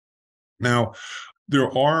Now,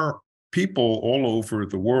 there are people all over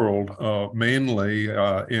the world, mainly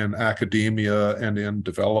in academia and in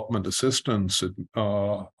development assistance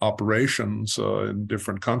operations in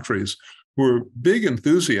different countries, who are big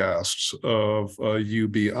enthusiasts of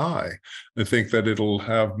UBI. They think that it'll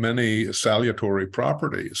have many salutary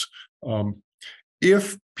properties.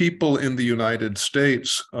 If people in the United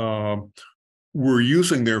States were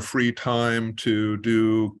using their free time to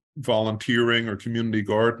do volunteering or community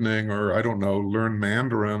gardening, or I don't know, learn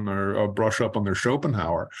Mandarin or brush up on their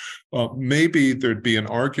Schopenhauer, maybe there'd be an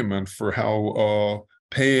argument for how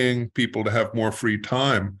paying people to have more free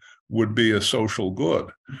time would be a social good.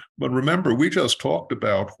 But remember, we just talked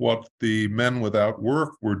about what the men without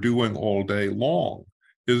work were doing all day long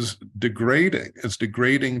is degrading. It's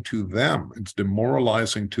degrading to them. It's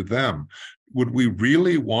demoralizing to them. Would we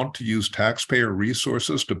really want to use taxpayer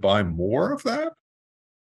resources to buy more of that?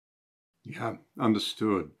 Yeah,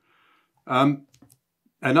 understood.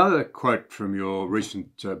 Another quote from your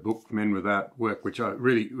recent book, Men Without Work, which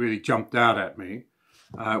really jumped out at me,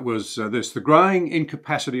 was this: the growing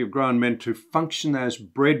incapacity of grown men to function as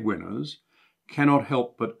breadwinners cannot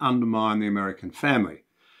help but undermine the American family.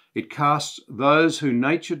 It casts those who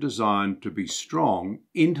nature designed to be strong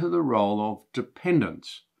into the role of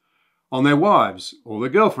dependents on their wives or their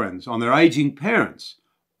girlfriends, on their aging parents,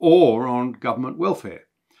 or on government welfare.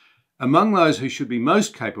 Among those who should be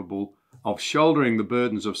most capable of shouldering the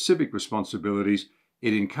burdens of civic responsibilities,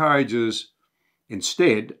 it encourages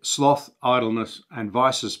instead sloth, idleness, and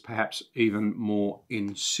vices perhaps even more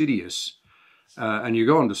insidious. And you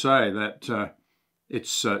go on to say that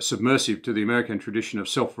it's submersive to the American tradition of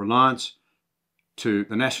self-reliance, to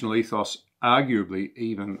the national ethos, arguably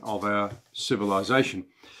even of our civilization.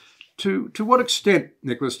 To what extent,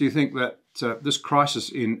 Nicholas, do you think that this crisis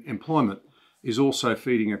in employment is also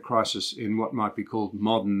feeding a crisis in what might be called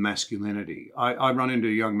modern masculinity? I run into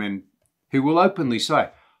young men who will openly say,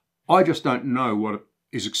 I just don't know what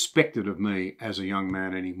is expected of me as a young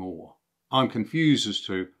man anymore. I'm confused as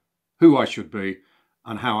to who I should be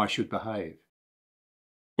and how I should behave.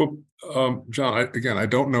 Well, John, I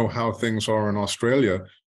don't know how things are in Australia,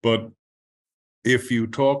 but if you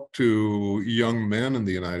talk to young men in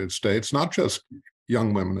the United States, not just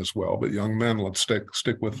young women as well, but young men, let's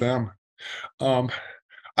stick with them.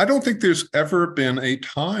 I don't think there's ever been a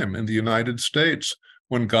time in the United States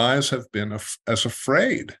when guys have been as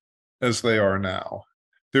afraid as they are now.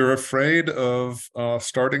 They're afraid of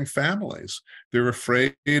starting families. They're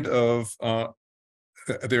afraid of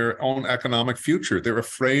their own economic future. They're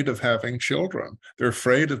afraid of having children. They're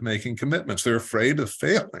afraid of making commitments. They're afraid of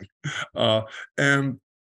failing. And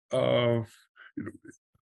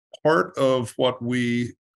part of what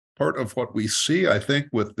we see, I think,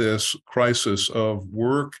 with this crisis of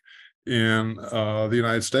work in the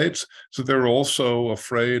United States, so they're also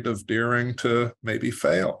afraid of daring to maybe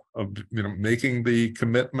fail, of making the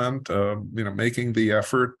commitment, making the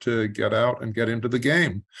effort to get out and get into the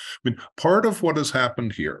game. I mean, part of what has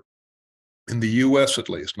happened here, in the U.S. at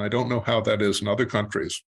least, and I don't know how that is in other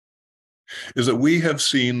countries, is that we have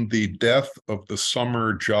seen the death of the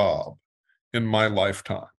summer job in my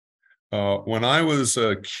lifetime. When I was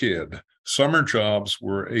a kid, summer jobs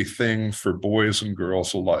were a thing for boys and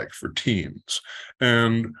girls alike, for teens.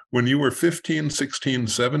 And when you were 15, 16,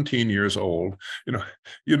 17 years old,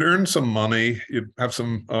 you'd earn some money, you'd have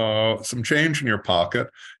some change in your pocket,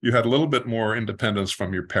 you had a little bit more independence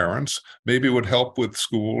from your parents, maybe it would help with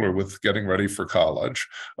school or with getting ready for college.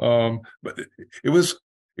 But it was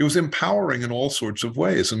empowering in all sorts of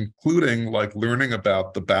ways, including like learning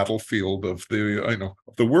about the battlefield of the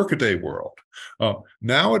workaday world.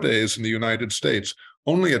 Nowadays in the United States,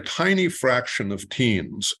 only a tiny fraction of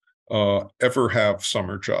teens ever have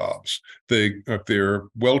summer jobs. If they're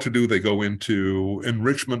well-to-do, they go into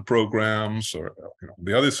enrichment programs, or on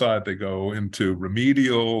the other side, they go into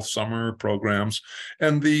remedial summer programs.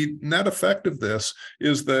 And the net effect of this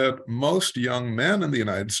is that most young men in the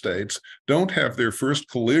United States don't have their first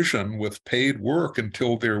collision with paid work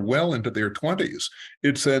until they're well into their 20s.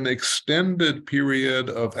 It's an extended period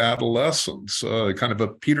of adolescence, kind of a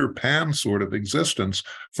Peter Pan sort of existence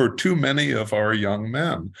for too many of our young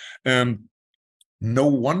men. And no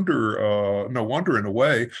wonder in a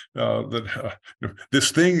way that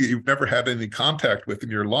this thing you've never had any contact with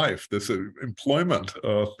in your life, this employment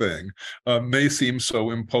thing, may seem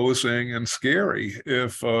so imposing and scary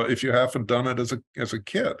if you haven't done it as a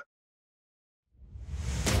kid.